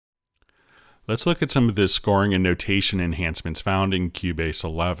Let's look at some of the scoring and notation enhancements found in Cubase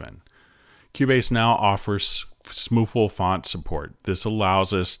 11. Cubase now offers SMuFL font support. This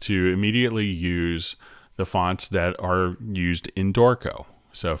allows us to immediately use the fonts that are used in Dorico.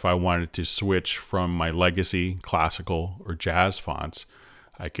 So if I wanted to switch from my legacy, classical, or jazz fonts,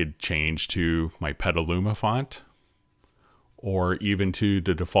 I could change to my Petaluma font, or even to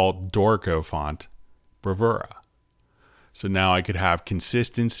the default Dorico font, Bravura. So now I could have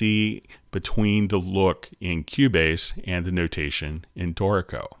consistency between the look in Cubase and the notation in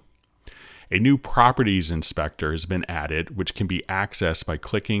Dorico. A new properties inspector has been added, which can be accessed by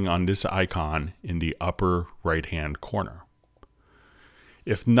clicking on this icon in the upper right-hand corner.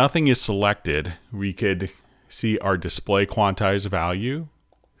 If nothing is selected, we could see our display quantized value,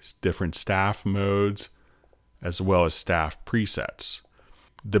 different staff modes, as well as staff presets.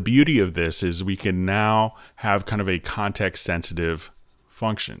 The beauty of this is we can now have kind of a context sensitive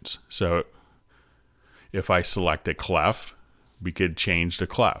functions. So if I select a clef, we could change the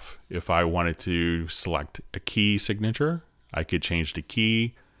clef. If I wanted to select a key signature, I could change the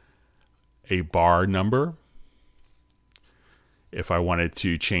key, a bar number. If I wanted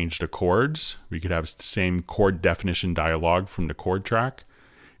to change the chords, we could have the same chord definition dialog from the chord track.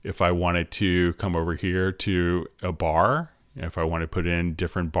 If I wanted to come over here to a bar, if I want to put in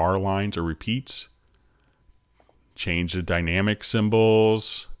different bar lines or repeats, change the dynamic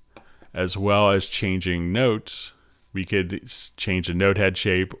symbols, as well as changing notes, we could change the note head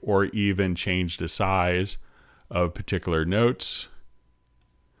shape or even change the size of particular notes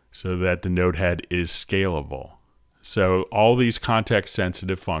so that the note head is scalable. So all these context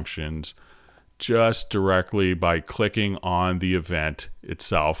sensitive functions just directly by clicking on the event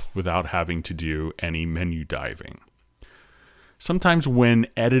itself without having to do any menu diving. Sometimes when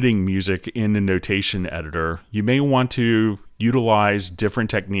editing music in the notation editor, you may want to utilize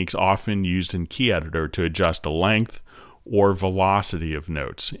different techniques often used in key editor to adjust the length or velocity of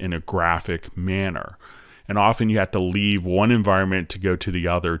notes in a graphic manner. And often you have to leave one environment to go to the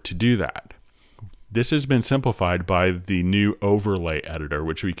other to do that. This has been simplified by the new overlay editor,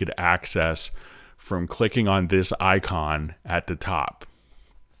 which we could access from clicking on this icon at the top.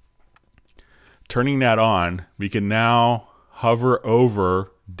 Turning that on, we can now hover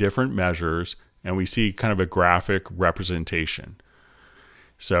over different measures and we see kind of a graphic representation.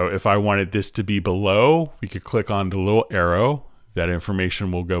 So if I wanted this to be below, we could click on the little arrow. That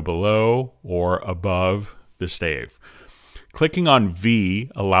information will go below or above the stave. Clicking on V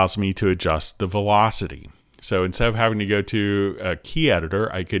allows me to adjust the velocity. So instead of having to go to a key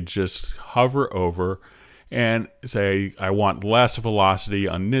editor, I could just hover over and say I want less velocity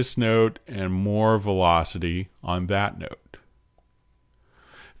on this note and more velocity on that note.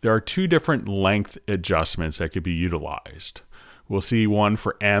 There are two different length adjustments that could be utilized. We'll see one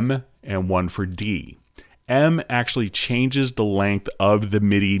for M and one for D. M actually changes the length of the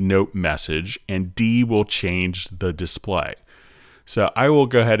MIDI note message, and D will change the display. So I will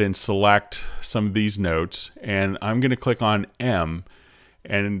go ahead and select some of these notes, and I'm going to click on M.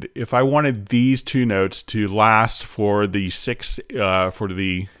 And if I wanted these two notes to last for the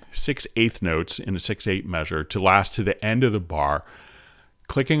 6/8 notes in the 6/8 measure to last to the end of the bar,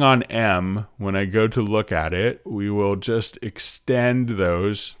 clicking on M, when I go to look at it, we will just extend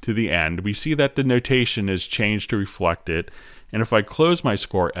those to the end. We see that the notation is changed to reflect it. And if I close my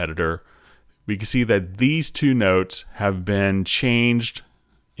score editor, we can see that these two notes have been changed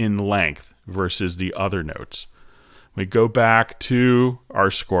in length versus the other notes. We go back to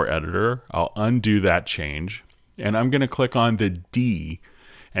our score editor. I'll undo that change. And I'm going to click on the D.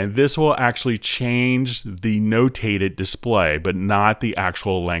 And this will actually change the notated display, but not the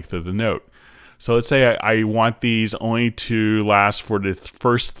actual length of the note. So let's say I want these only to last for the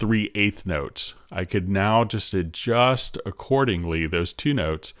first 3/8 notes. I could now just adjust accordingly those two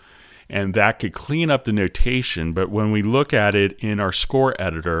notes, and that could clean up the notation. But when we look at it in our score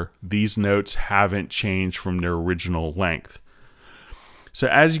editor, these notes haven't changed from their original length. So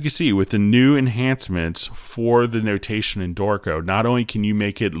as you can see, with the new enhancements for the notation in Dorico, not only can you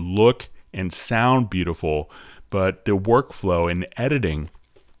make it look and sound beautiful, but the workflow and editing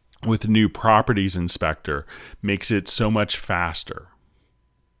with the new properties inspector makes it so much faster.